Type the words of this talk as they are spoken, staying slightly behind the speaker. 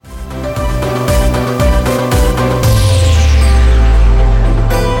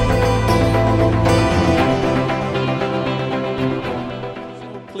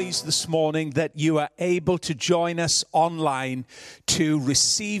morning that you are able to join us online to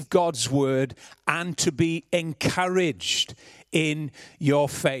receive God's word and to be encouraged in your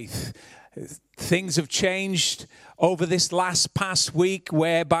faith. Things have changed over this past week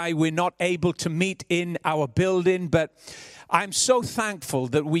whereby we're not able to meet in our building, but I'm so thankful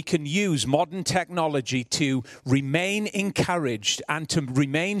that we can use modern technology to remain encouraged and to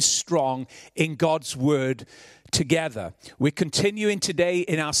remain strong in God's word together. We're continuing today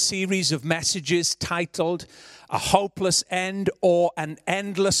in our series of messages titled A Hopeless End or An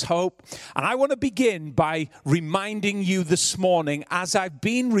Endless Hope. And I want to begin by reminding you this morning, as I've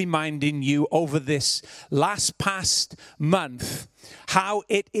been reminding you over this past month, how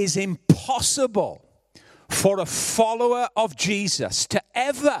it is impossible for a follower of Jesus to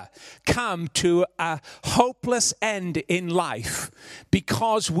ever come to a hopeless end in life,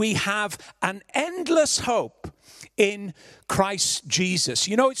 because we have an endless hope in Christ Jesus.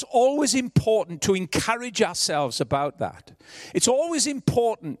 You know, it's always important to encourage ourselves about that. It's always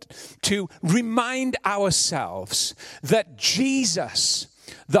important to remind ourselves that Jesus,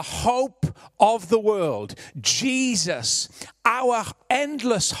 the hope of the world, Jesus, our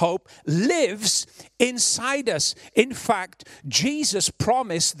endless hope, lives inside us. In fact, Jesus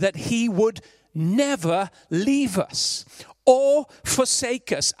promised that he would never leave us or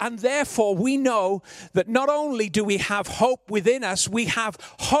forsake us. And therefore, we know that not only do we have hope within us, we have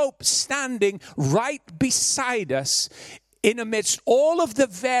hope standing right beside us in amidst all of the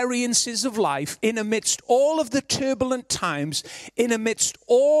variances of life, in amidst all of the turbulent times, in amidst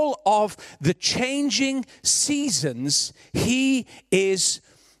all of the changing seasons. He is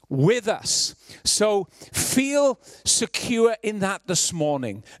with us. So feel secure in that this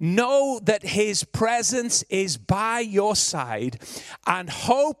morning. Know that his presence is by your side, and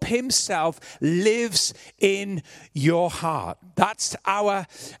hope himself lives in your heart. That's our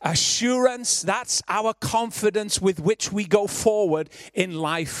assurance. That's our confidence with which we go forward in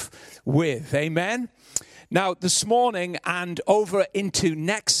life with. Amen. Now, this morning and over into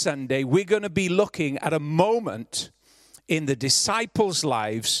next Sunday, we're going to be looking at a moment in the disciples'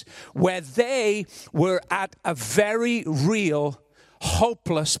 lives where they were at a very real,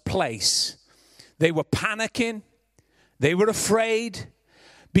 hopeless place. They were panicking. They were afraid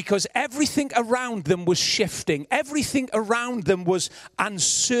because everything around them was shifting. Everything around them was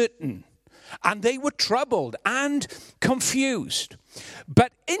uncertain. And they were troubled and confused.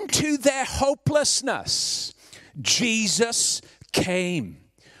 But into their hopelessness, Jesus came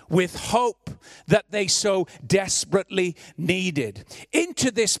with hope that they so desperately needed. Into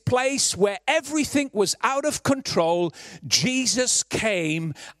this place where everything was out of control, Jesus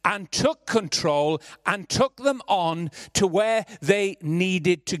came and took control and took them on to where they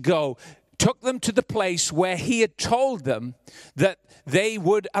needed to go. Took them to the place where he had told them that they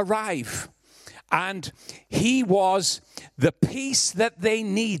would arrive. And he was the peace that they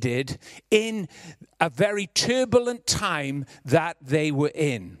needed in a very turbulent time that they were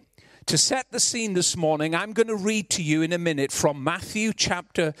in. To set the scene this morning, I'm going to read to you in a minute from Matthew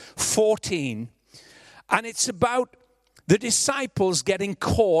chapter 14. And it's about the disciples getting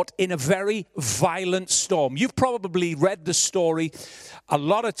caught in a very violent storm. You've probably read the story a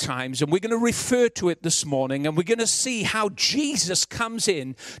lot of times, and we're going to refer to it this morning, and we're going to see how Jesus comes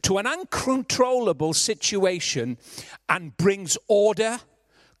in to an uncontrollable situation and brings order,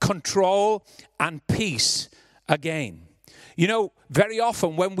 control, and peace again. You know, very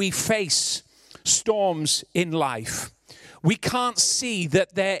often when we face storms in life, we can't see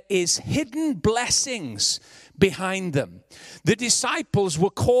that there is hidden blessings behind them. The disciples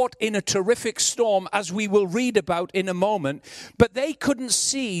were caught in a terrific storm, as we will read about in a moment, but they couldn't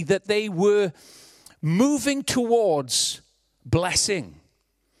see that they were moving towards blessing.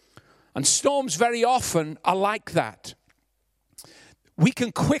 And storms very often are like that. We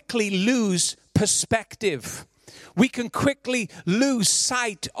can quickly lose perspective. We can quickly lose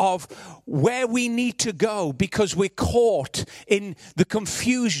sight of where we need to go because we're caught in the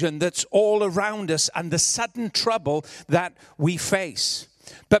confusion that's all around us and the sudden trouble that we face.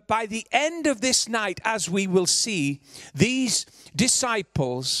 But by the end of this night, as we will see, these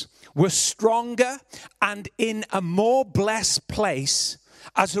disciples were stronger and in a more blessed place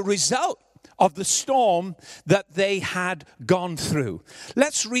as a result of the storm that they had gone through.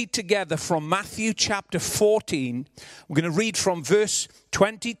 Let's read together from Matthew chapter 14. We're going to read from verse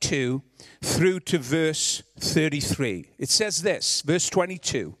 22 through to verse 33. It says this, verse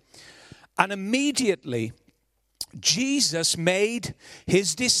 22. And immediately Jesus made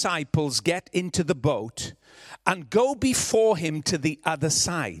his disciples get into the boat and go before him to the other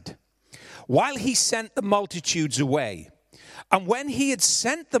side, while he sent the multitudes away. And when he had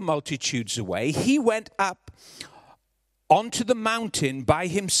sent the multitudes away, he went up onto the mountain by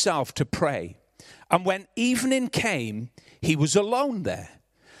himself to pray. And when evening came, he was alone there.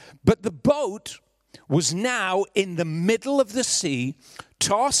 But the boat was now in the middle of the sea,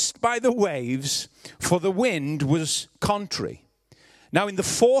 tossed by the waves, for the wind was contrary. Now in the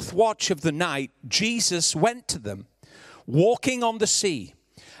fourth watch of the night, Jesus went to them, walking on the sea.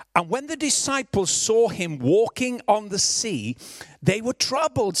 And when the disciples saw him walking on the sea, they were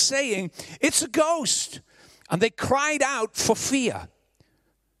troubled, saying, "It's a ghost." And they cried out for fear.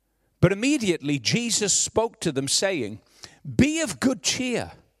 But immediately Jesus spoke to them, saying, "Be of good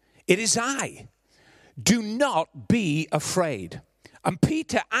cheer. It is I. Do not be afraid." And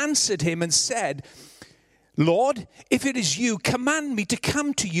Peter answered him and said, "Lord, if it is you, command me to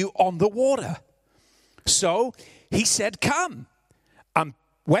come to you on the water." So he said, "Come." And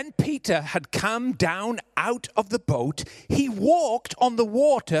when Peter had come down out of the boat, he walked on the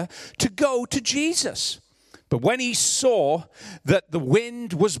water to go to Jesus. But when he saw that the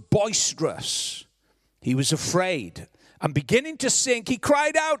wind was boisterous, he was afraid. And beginning to sink, he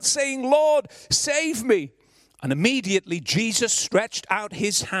cried out, saying, "Lord, save me." And immediately Jesus stretched out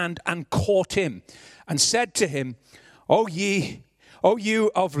his hand and caught him and said to him, O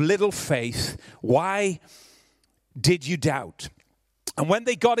you of little faith, why did you doubt?" And when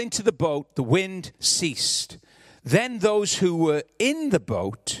they got into the boat, the wind ceased. Then those who were in the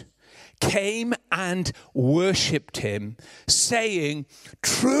boat came and worshipped him, saying,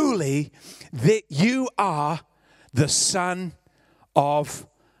 "Truly that you are the Son of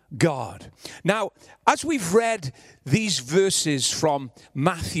God." Now, as we've read these verses from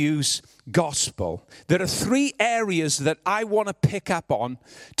Matthew's Gospel, there are three areas that I want to pick up on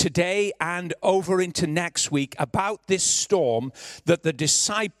today and over into next week about this storm that the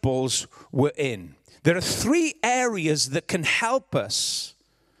disciples were in. There are three areas that can help us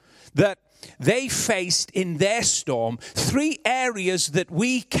that they faced in their storm, three areas that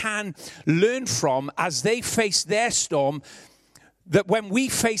we can learn from as they face their storm, that when we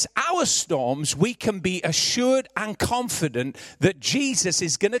face our storms, we can be assured and confident that Jesus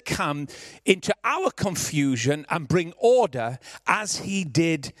is going to come into our confusion and bring order as he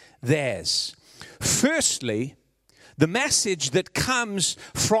did theirs. Firstly, the message that comes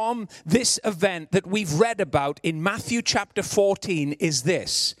from this event that we've read about in Matthew chapter 14 is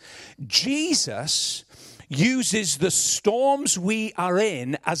this: Jesus uses the storms we are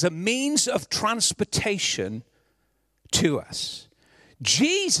in as a means of transportation to us.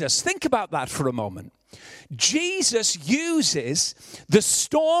 Jesus, think about that for a moment. Jesus uses the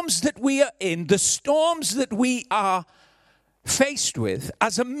storms that we are in, the storms that we are faced with,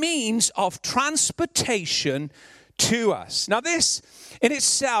 as a means of transportation to us. Now, this in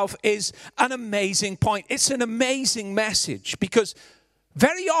itself is an amazing point. It's an amazing message, because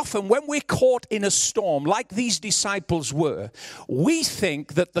very often when we're caught in a storm like these disciples were, we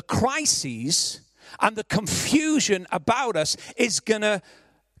think that the crises and the confusion about us is going to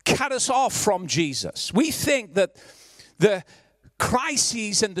cut us off from Jesus. We think that the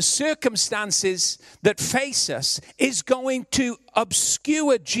crises and the circumstances that face us is going to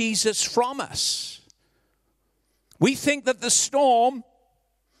obscure Jesus from us. We think that the storm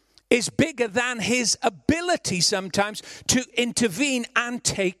is bigger than his ability sometimes to intervene and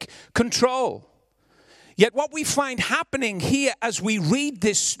take control. Yet what we find happening here as we read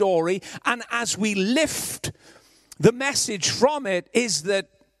this story and as we lift the message from it is that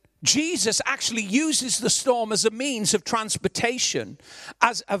Jesus actually uses the storm as a means of transportation,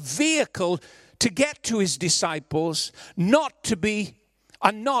 as a vehicle to get to his disciples, not to be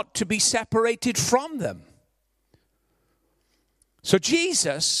separated from them. So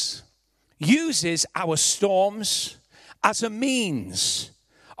Jesus uses our storms as a means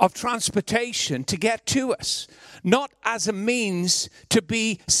of transportation to get to us, not as a means to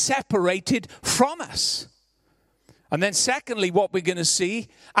be separated from us. And then secondly, what we're going to see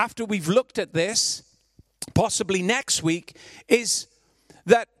after we've looked at this, possibly next week, is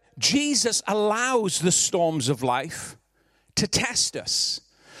that Jesus allows the storms of life to test us.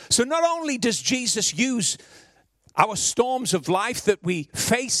 So not only does Jesus use our storms of life that we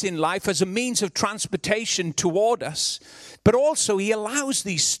face in life as a means of transportation toward us, but also he allows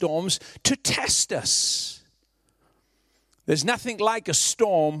these storms to test us. There's nothing like a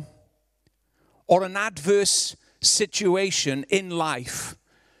storm or an adverse situation in life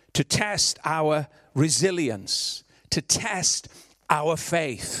to test our resilience, to test our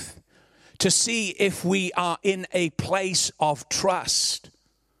faith, to see if we are in a place of trust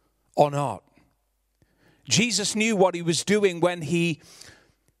or not. Jesus knew what he was doing when he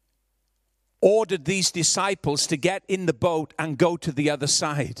ordered these disciples to get in the boat and go to the other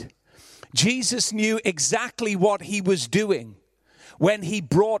side. Jesus knew exactly what he was doing when he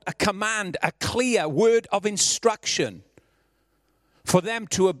brought a command, a clear word of instruction for them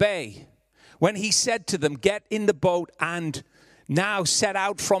to obey. When he said to them, get in the boat and now set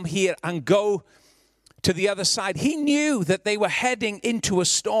out from here and go to the other side. He knew that they were heading into a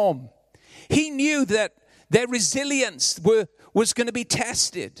storm. He knew that their resilience was going to be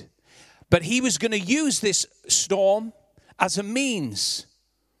tested. But he was going to use this storm as a means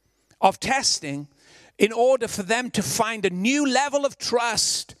of testing in order for them to find a new level of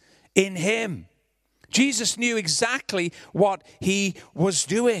trust in him. Jesus knew exactly what he was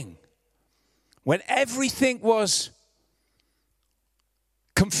doing. When everything was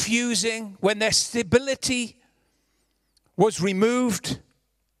confusing, when their stability was removed,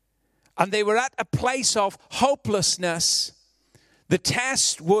 and they were at a place of hopelessness, the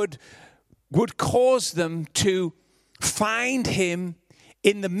test would cause them to find him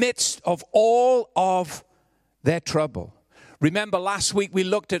in the midst of all of their trouble. Remember last week we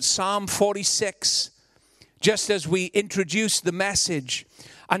looked at Psalm 46, just as we introduced the message.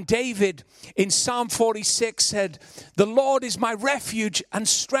 And David in Psalm 46 said, the Lord is my refuge and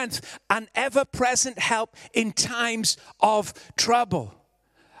strength, an ever-present help in times of trouble.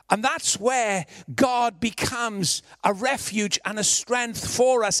 And that's where God becomes a refuge and a strength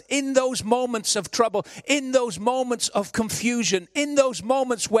for us in those moments of trouble, in those moments of confusion, in those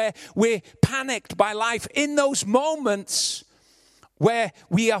moments where we're panicked by life, in those moments where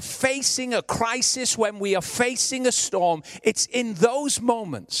we are facing a crisis, when we are facing a storm. It's in those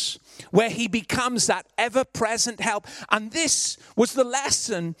moments where he becomes that ever-present help. And this was the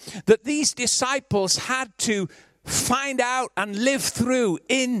lesson that these disciples had to find out and live through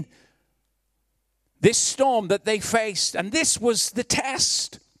in this storm that they faced. And this was the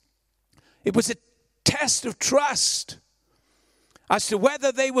test. It was a test of trust as to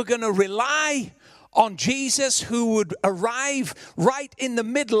whether they were going to rely on Jesus, who would arrive right in the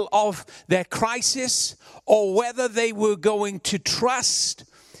middle of their crisis, or whether they were going to trust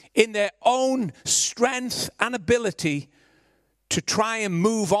in their own strength and ability to try and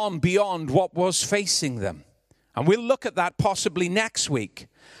move on beyond what was facing them. And we'll look at that possibly next week.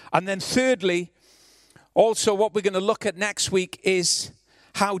 And then thirdly, also what we're going to look at next week is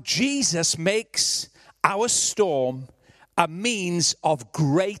how Jesus makes our storm a means of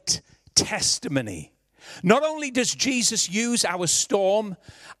great testimony. Not only does Jesus use our storm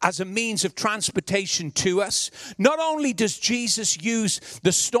as a means of transportation to us, not only does Jesus use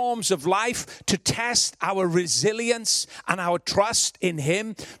the storms of life to test our resilience and our trust in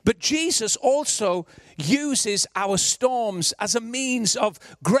him, but Jesus also uses our storms as a means of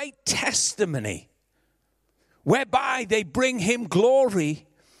great testimony, whereby they bring him glory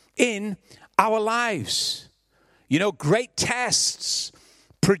in our lives. You know, great tests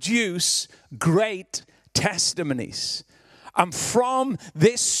produce great testimonies. And from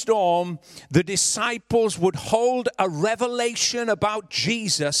this storm, the disciples would hold a revelation about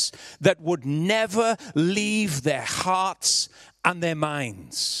Jesus that would never leave their hearts and their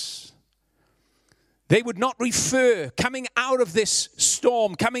minds. They would not refer, coming out of this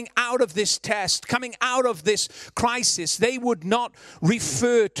storm, coming out of this test, coming out of this crisis, they would not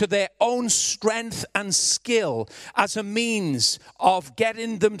refer to their own strength and skill as a means of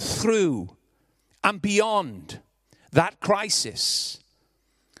getting them through and beyond that crisis.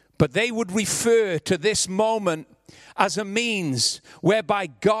 But they would refer to this moment as a means whereby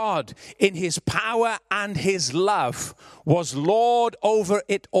God, in his power and his love, was Lord over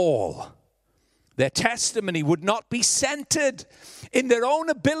it all. Their testimony would not be centered in their own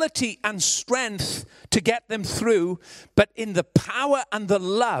ability and strength to get them through, but in the power and the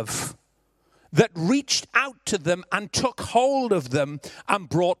love that reached out to them and took hold of them and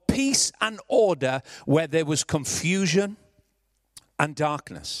brought peace and order where there was confusion and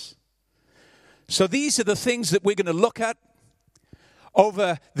darkness. So these are the things that we're going to look at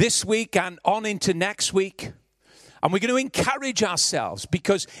over this week and on into next week. And we're going to encourage ourselves,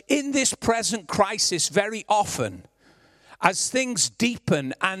 because in this present crisis, very often, as things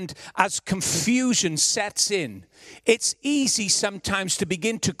deepen and as confusion sets in, it's easy sometimes to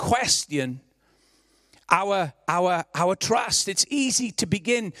begin to question our trust. It's easy to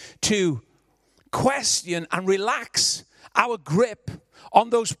begin to question and relax our grip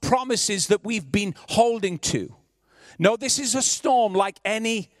on those promises that we've been holding to. No, this is a storm like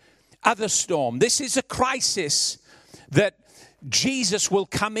any other storm. This is a crisis that Jesus will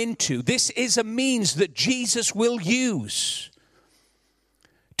come into. This is a means that Jesus will use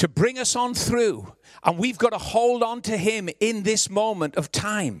to bring us on through. And we've got to hold on to him in this moment of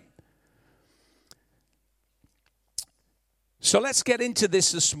time. So let's get into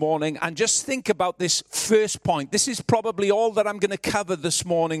this morning and just think about this first point. This is probably all that I'm going to cover this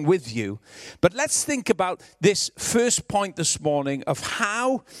morning with you. But let's think about this first point this morning of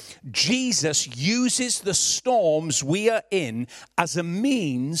how Jesus uses the storms we are in as a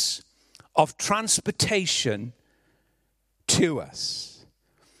means of transportation to us.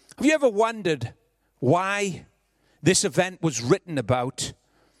 Have you ever wondered why this event was written about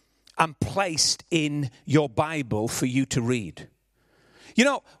and placed in your Bible for you to read? You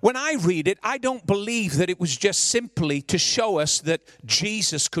know, when I read it, I don't believe that it was just simply to show us that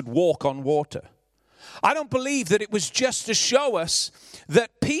Jesus could walk on water. I don't believe that it was just to show us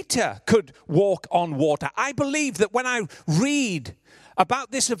that Peter could walk on water. I believe that when I read about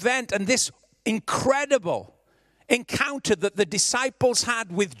this event and this incredible encounter that the disciples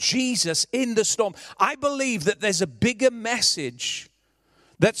had with Jesus in the storm, I believe that there's a bigger message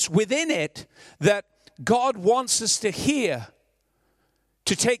that's within it that God wants us to hear,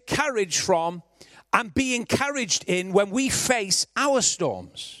 to take courage from, and be encouraged in when we face our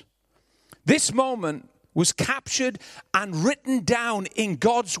storms. This moment was captured and written down in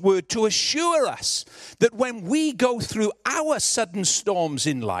God's word to assure us that when we go through our sudden storms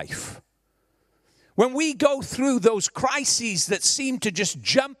in life, when we go through those crises that seem to just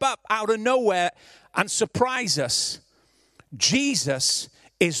jump up out of nowhere and surprise us, Jesus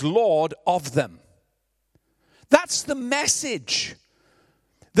is Lord of them. That's the message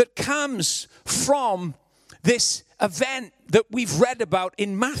that comes from this event that we've read about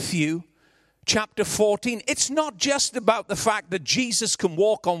in Matthew chapter 14. It's not just about the fact that Jesus can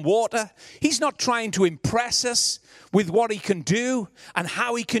walk on water. He's not trying to impress us with what he can do and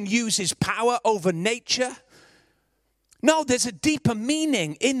how he can use his power over nature. No, there's a deeper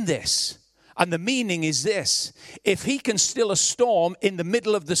meaning in this. And the meaning is this: if he can still a storm in the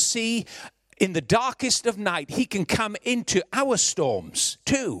middle of the sea, in the darkest of night, he can come into our storms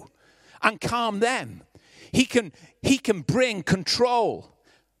too and calm them. He can bring control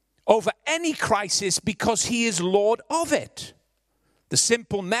over any crisis because he is Lord of it. The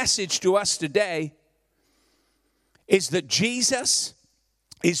simple message to us today is that Jesus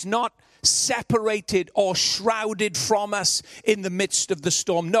is not separated or shrouded from us in the midst of the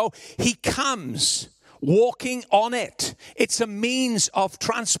storm. No, he comes walking on it. It's a means of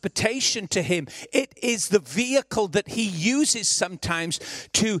transportation to him. It is the vehicle that he uses sometimes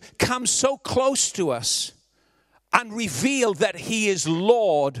to come so close to us and reveal that he is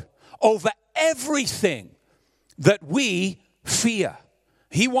Lord over everything that we fear.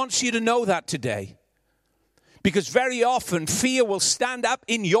 He wants you to know that today. Because very often fear will stand up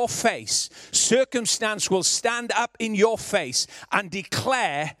in your face. Circumstance will stand up in your face and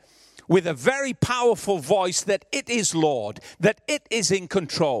declare with a very powerful voice that it is Lord, that it is in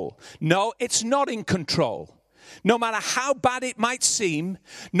control. No, it's not in control. No matter how bad it might seem,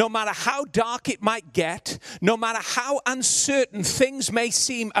 no matter how dark it might get, no matter how uncertain things may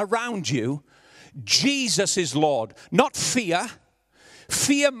seem around you, Jesus is Lord, not fear.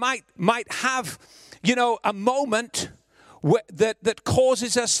 Fear might have, a moment that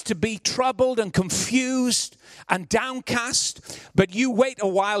causes us to be troubled and confused and downcast. But you wait a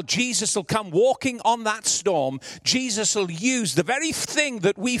while, Jesus will come walking on that storm. Jesus will use the very thing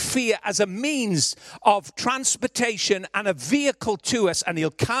that we fear as a means of transportation and a vehicle to us. And he'll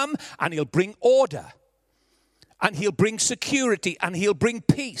come and he'll bring order. And he'll bring security and he'll bring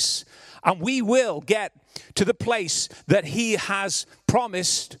peace. And we will get to the place that he has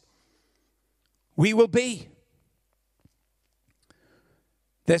promised we will be.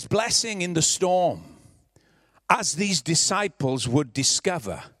 There's blessing in the storm, as these disciples would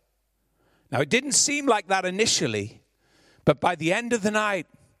discover. Now, it didn't seem like that initially, but by the end of the night,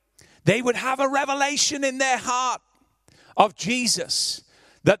 they would have a revelation in their heart of Jesus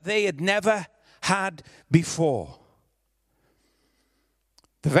that they had never had before.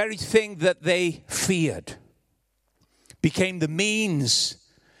 The very thing that they feared became the means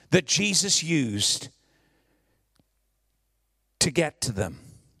that Jesus used to get to them.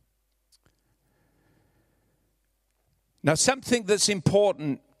 Now, something that's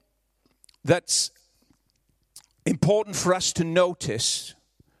important for us to notice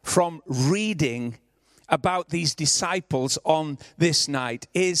from reading about these disciples on this night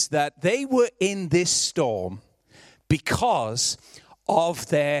is that they were in this storm because of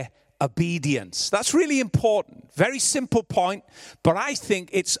their obedience. That's really important. Very simple point, but I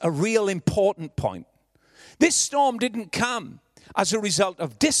think it's a real important point. This storm didn't come as a result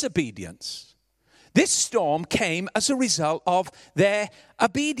of disobedience. This storm came as a result of their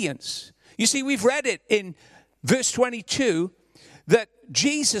obedience. You see, we've read it in verse 22 that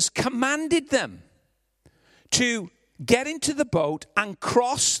Jesus commanded them to get into the boat and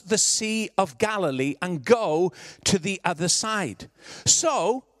cross the Sea of Galilee and go to the other side.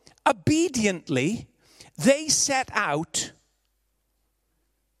 So, obediently, they set out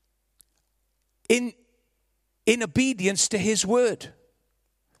in obedience to his word.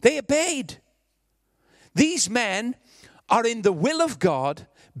 They obeyed. These men are in the will of God,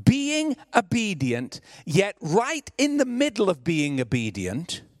 being obedient, yet right in the middle of being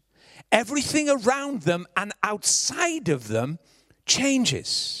obedient, everything around them and outside of them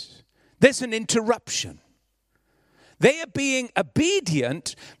changes. There's an interruption. They are being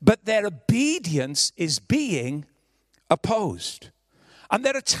obedient, but their obedience is being opposed. And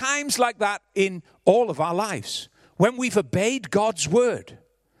there are times like that in all of our lives when we've obeyed God's word.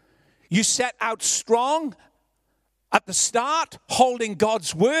 You set out strong at the start, holding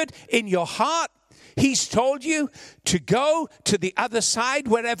God's word in your heart. He's told you to go to the other side,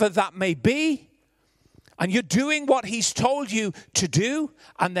 wherever that may be. And you're doing what he's told you to do.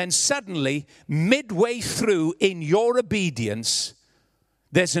 And then suddenly, midway through in your obedience,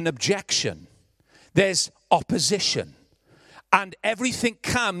 there's an objection. There's opposition. And everything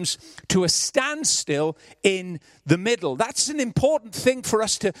comes to a standstill in the middle. That's an important thing for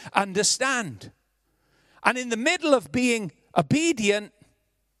us to understand. And in the middle of being obedient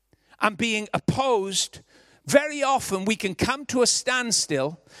and being opposed, very often we can come to a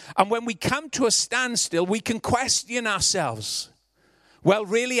standstill. And when we come to a standstill, we can question ourselves. Well,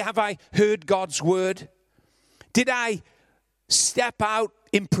 really, have I heard God's word? Did I step out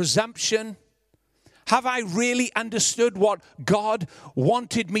in presumption? Have I really understood what God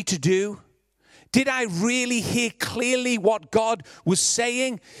wanted me to do? Did I really hear clearly what God was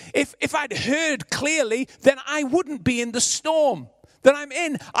saying? If I'd heard clearly, then I wouldn't be in the storm that I'm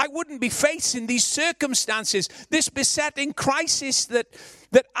in. I wouldn't be facing these circumstances, this besetting crisis that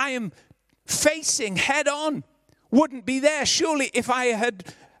I am facing head on wouldn't be there, surely, if I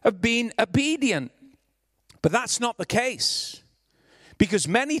had been obedient. But that's not the case. Because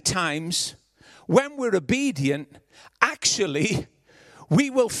many times, when we're obedient, actually, we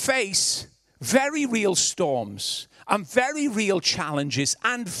will face very real storms and very real challenges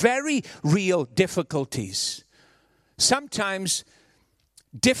and very real difficulties. Sometimes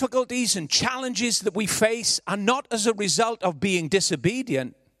difficulties and challenges that we face are not as a result of being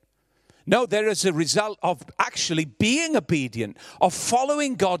disobedient. No, they're as a result of actually being obedient, of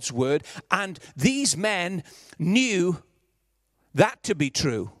following God's word. And these men knew that to be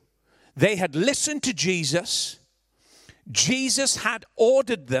true. They had listened to Jesus. Jesus had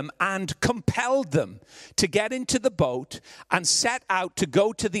ordered them and compelled them to get into the boat and set out to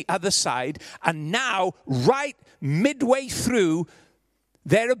go to the other side. And now, right midway through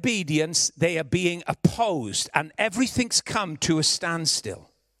their obedience, they are being opposed and everything's come to a standstill.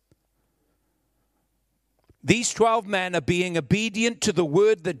 These 12 men are being obedient to the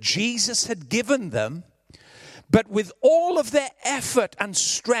word that Jesus had given them. But with all of their effort and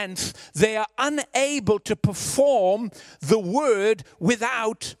strength, they are unable to perform the word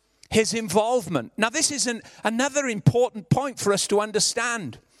without his involvement. Now, this is another important point for us to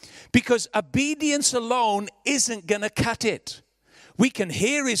understand, because obedience alone isn't going to cut it. We can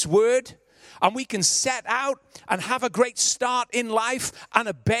hear his word and we can set out and have a great start in life and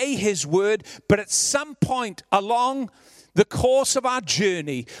obey his word, but at some point along the course of our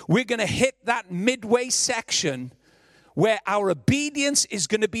journey, we're going to hit that midway section where our obedience is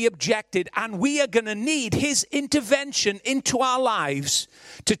going to be objected, and we are going to need his intervention into our lives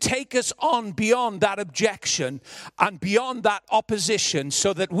to take us on beyond that objection and beyond that opposition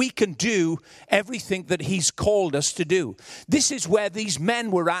so that we can do everything that he's called us to do. This is where these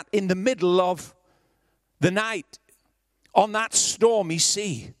men were at in the middle of the night on that stormy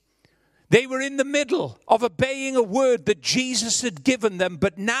sea. They were in the middle of obeying a word that Jesus had given them,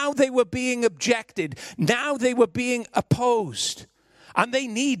 but now they were being objected. Now they were being opposed. And they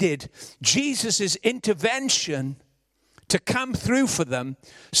needed Jesus' intervention to come through for them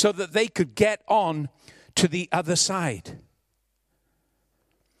so that they could get on to the other side.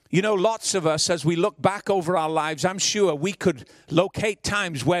 You know, lots of us, as we look back over our lives, I'm sure we could locate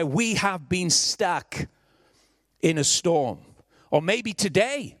times where we have been stuck in a storm. Or maybe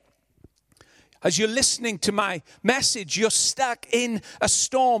today, as you're listening to my message, you're stuck in a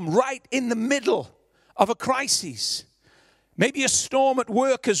storm right in the middle of a crisis. Maybe a storm at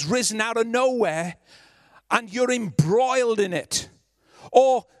work has risen out of nowhere and you're embroiled in it.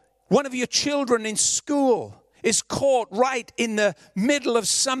 Or one of your children in school is caught right in the middle of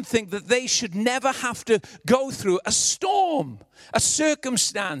something that they should never have to go through. A storm, a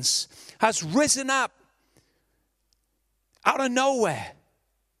circumstance has risen up out of nowhere.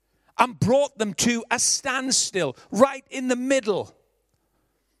 and brought them to a standstill right in the middle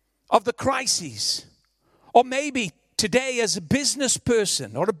of the crises. Or maybe today as a business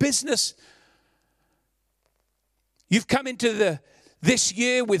person or a business, you've come into this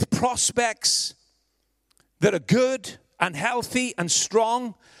year with prospects that are good and healthy and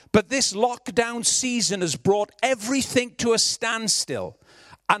strong, but this lockdown season has brought everything to a standstill.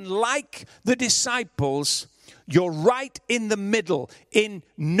 And like the disciples, you're right in the middle, in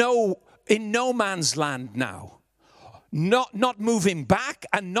no man's land now. Not moving back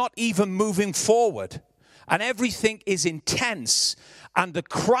and not even moving forward. And everything is intense, and the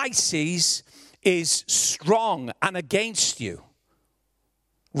crisis is strong and against you.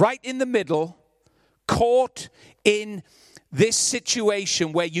 Right in the middle, caught in this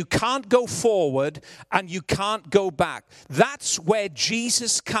situation where you can't go forward and you can't go back. That's where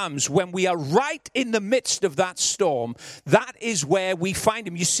Jesus comes. When we are right in the midst of that storm, that is where we find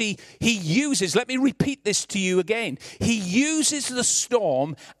him. You see, he uses, let me repeat this to you again. He uses the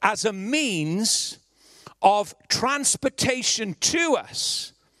storm as a means of transportation to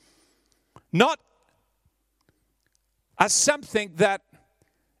us, not as something that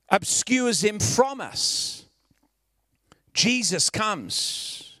obscures him from us. Jesus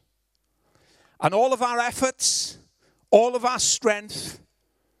comes, and all of our efforts, all of our strength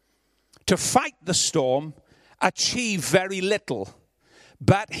to fight the storm achieve very little.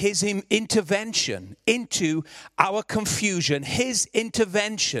 But his intervention into our confusion, his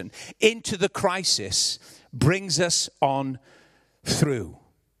intervention into the crisis brings us on through.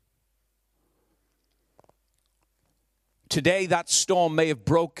 Today, that storm may have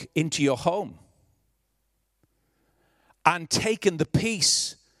broke into your home and taken the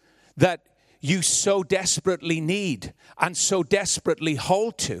peace that you so desperately need and so desperately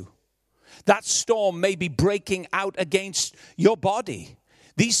hold to. That storm may be breaking out against your body.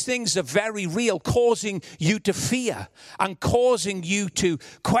 These things are very real, causing you to fear and causing you to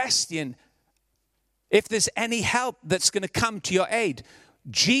question if there's any help that's going to come to your aid.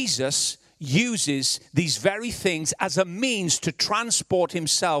 Jesus uses these very things as a means to transport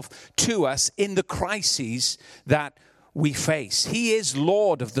himself to us in the crises that we face. He is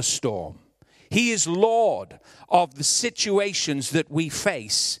Lord of the storm. He is Lord of the situations that we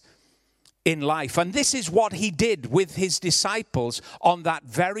face in life. And this is what he did with his disciples on that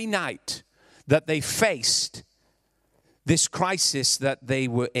very night that they faced this crisis that they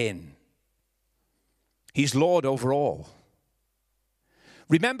were in. He's Lord over all.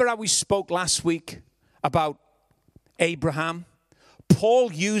 Remember how we spoke last week about Abraham?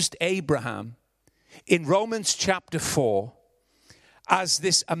 Paul used Abraham in Romans chapter 4 as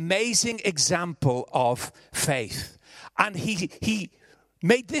this amazing example of faith. And he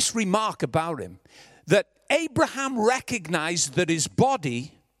made this remark about him, that Abraham recognized that his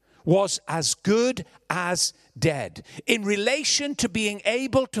body was as good as dead in relation to being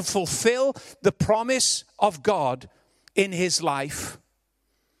able to fulfill the promise of God in his life.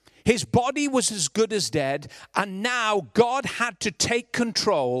 His body was as good as dead, and now God had to take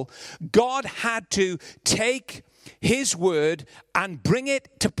control. God had to take his word and bring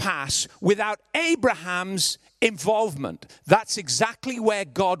it to pass without Abraham's involvement. That's exactly where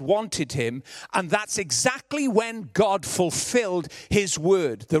God wanted him, and that's exactly when God fulfilled his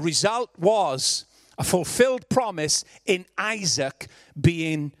word. The result was a fulfilled promise in Isaac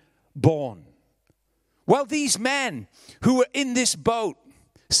being born. Well, these men who were in this boat,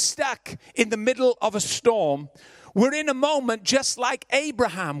 stuck in the middle of a storm, were in a moment just like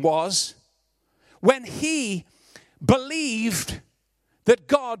Abraham was when he believed that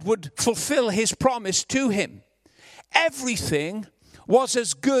God would fulfill his promise to him. Everything was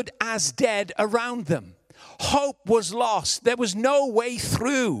as good as dead around them. Hope was lost. There was no way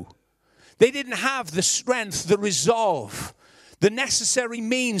through. They didn't have the strength, the resolve, the necessary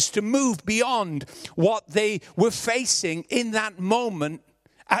means to move beyond what they were facing in that moment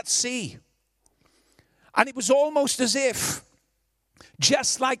at sea. And it was almost as if,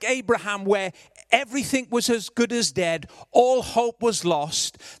 just like Abraham, where everything was as good as dead, all hope was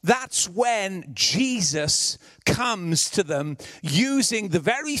lost, that's when Jesus comes to them using the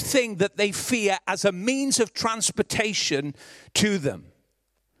very thing that they fear as a means of transportation to them.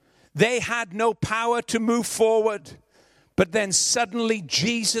 They had no power to move forward, but then suddenly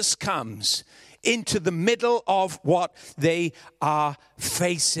Jesus comes into the middle of what they are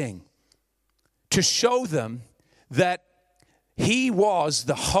facing to show them that he was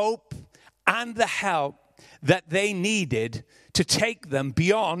the hope and the help that they needed to take them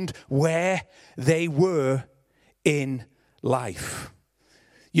beyond where they were in life.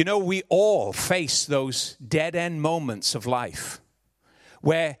 You know, we all face those dead-end moments of life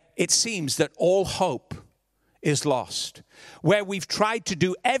where it seems that all hope is lost, where we've tried to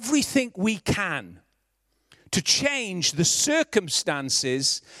do everything we can to change the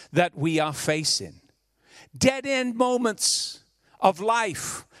circumstances that we are facing. Dead-end moments of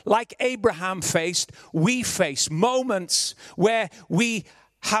life, like Abraham faced, we face moments where we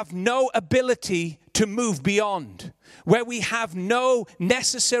have no ability to move beyond, where we have no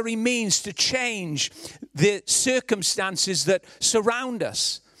necessary means to change the circumstances that surround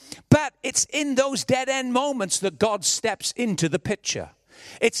us. But it's in those dead-end moments that God steps into the picture.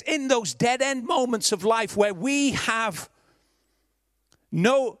 It's in those dead-end moments of life where we have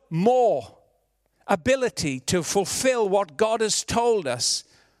no more ability to fulfill what God has told us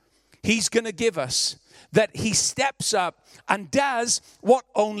He's going to give us, that He steps up and does what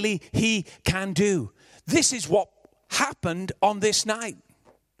only He can do. This is what happened on this night.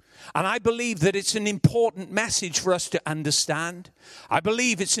 And I believe that it's an important message for us to understand. I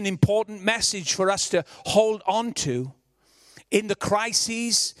believe it's an important message for us to hold on to in the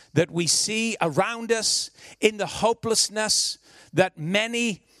crises that we see around us, in the hopelessness that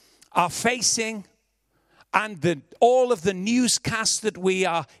many are facing, and all of the newscasts that we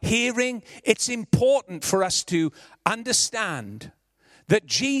are hearing. It's important for us to understand that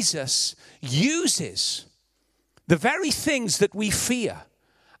Jesus uses the very things that we fear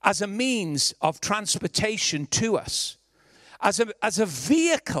as a means of transportation to us, as a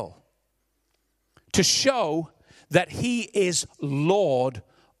vehicle to show that He is Lord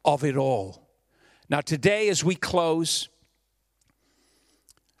of it all. Now today, as we close,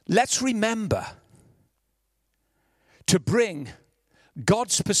 let's remember to bring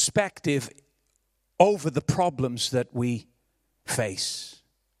God's perspective over the problems that we face.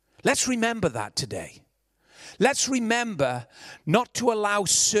 Let's remember that today. Let's remember not to allow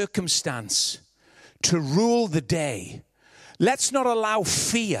circumstance to rule the day. Let's not allow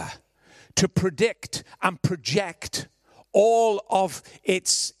fear to predict and project all of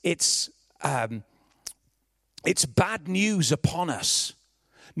its bad news upon us.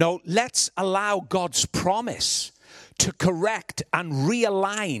 No, let's allow God's promise to correct and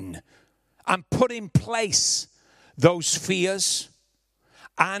realign and put in place those fears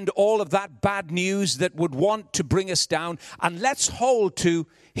and all of that bad news that would want to bring us down. And let's hold to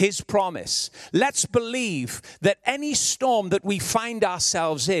His promise. Let's believe that any storm that we find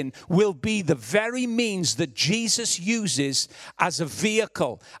ourselves in will be the very means that Jesus uses as a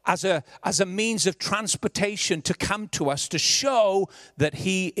vehicle, as a means of transportation to come to us, to show that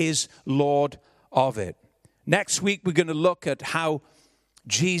He is Lord of it. Next week, we're going to look at how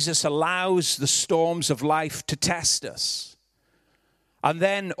Jesus allows the storms of life to test us. And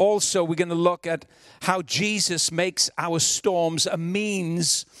then also we're going to look at how Jesus makes our storms a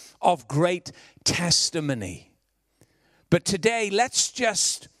means of great testimony. But today, let's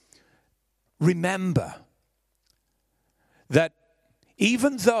just remember that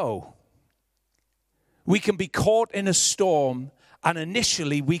even though we can be caught in a storm and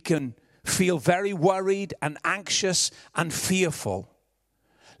initially we can feel very worried and anxious and fearful,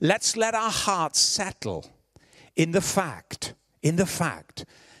 let's let our hearts settle in the fact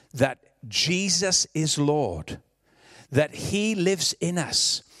that Jesus is Lord, that He lives in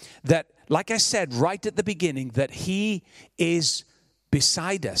us, that, like I said right at the beginning, that He is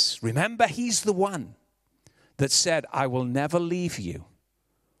beside us. Remember, He's the one that said, I will never leave you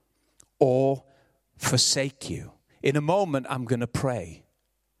or forsake you. In a moment, I'm going to pray.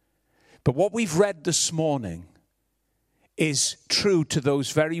 But what we've read this morning is true to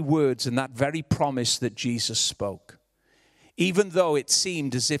those very words and that very promise that Jesus spoke. Even though it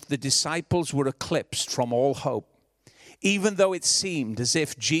seemed as if the disciples were eclipsed from all hope, even though it seemed as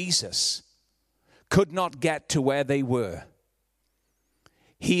if Jesus could not get to where they were,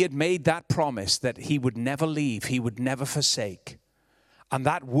 He had made that promise that He would never leave, He would never forsake. And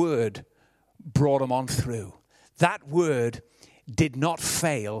that word brought them on through. That word did not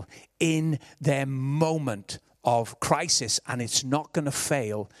fail in their moment of crisis, and it's not going to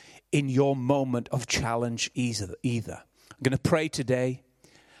fail in your moment of challenge either. I'm going to pray today,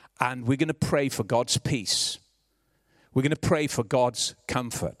 and we're going to pray for God's peace. We're going to pray for God's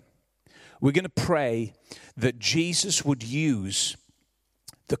comfort. We're going to pray that Jesus would use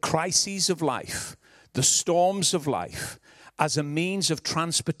the crises of life, the storms of life, as a means of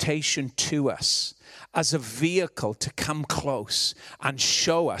transportation to us, as a vehicle to come close and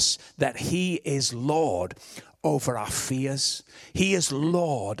show us that He is Lord over our fears. He is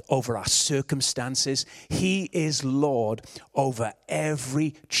Lord over our circumstances. He is Lord over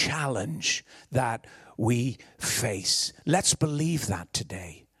every challenge that we face. Let's believe that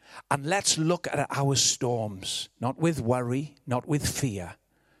today. And let's look at our storms, not with worry, not with fear,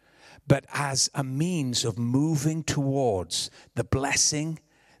 but as a means of moving towards the blessing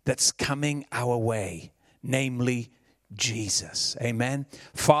that's coming our way, namely Jesus. Amen.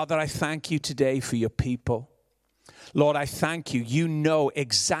 Father, I thank you today for your people. Lord, I thank you. You know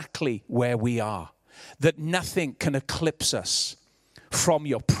exactly where we are, that nothing can eclipse us from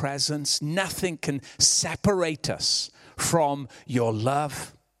your presence. Nothing can separate us from your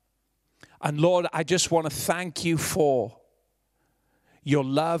love. And Lord, I just want to thank you for your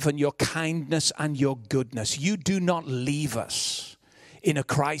love and your kindness and your goodness. You do not leave us in a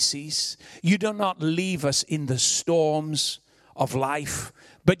crisis. You do not leave us in the storms of life,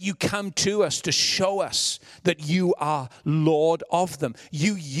 but you come to us to show us that you are Lord of them.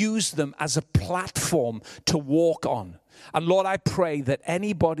 You use them as a platform to walk on. And Lord, I pray that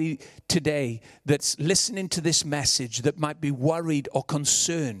anybody today that's listening to this message that might be worried or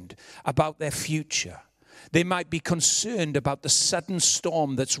concerned about their future, they might be concerned about the sudden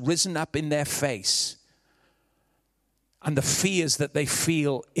storm that's risen up in their face and the fears that they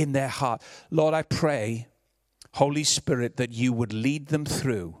feel in their heart. Lord, I pray, Holy Spirit, that you would lead them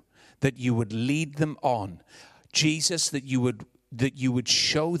through, that you would lead them on. Jesus, that you would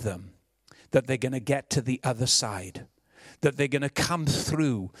show them that they're going to get to the other side, that they're going to come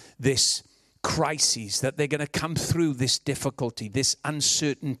through this crises, that they're going to come through this difficulty, this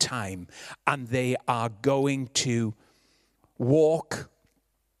uncertain time, and they are going to walk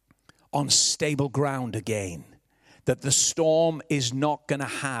on stable ground again, that the storm is not going to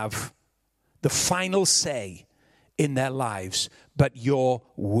have the final say in their lives, but your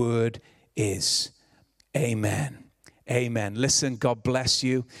word is. Amen. Amen. Listen, God bless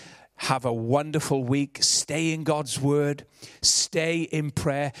you. Have a wonderful week. Stay in God's word. Stay in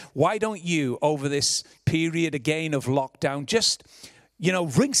prayer. Why don't you, over this period again of lockdown, just,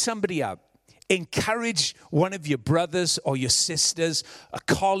 ring somebody up. Encourage one of your brothers or your sisters, a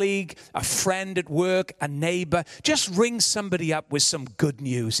colleague, a friend at work, a neighbor. Just ring somebody up with some good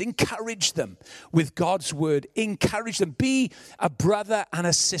news. Encourage them with God's word. Encourage them. Be a brother and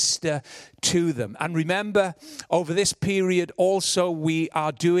a sister to them. And remember, over this period also, we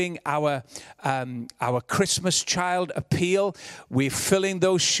are doing our Christmas child appeal. We're filling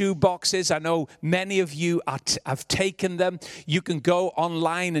those shoe boxes. I know many of you have taken them. You can go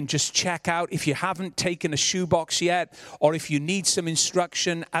online and just check out if you haven't taken a shoebox yet, or if you need some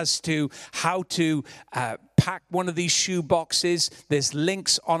instruction as to how to pack one of these shoe boxes. There's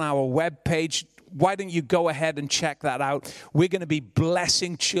links on our webpage. Why don't you go ahead and check that out? We're going to be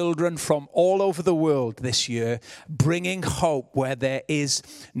blessing children from all over the world this year, bringing hope where there is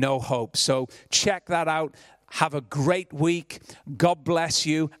no hope. So check that out. Have a great week. God bless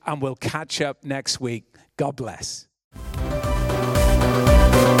you, and we'll catch up next week. God bless.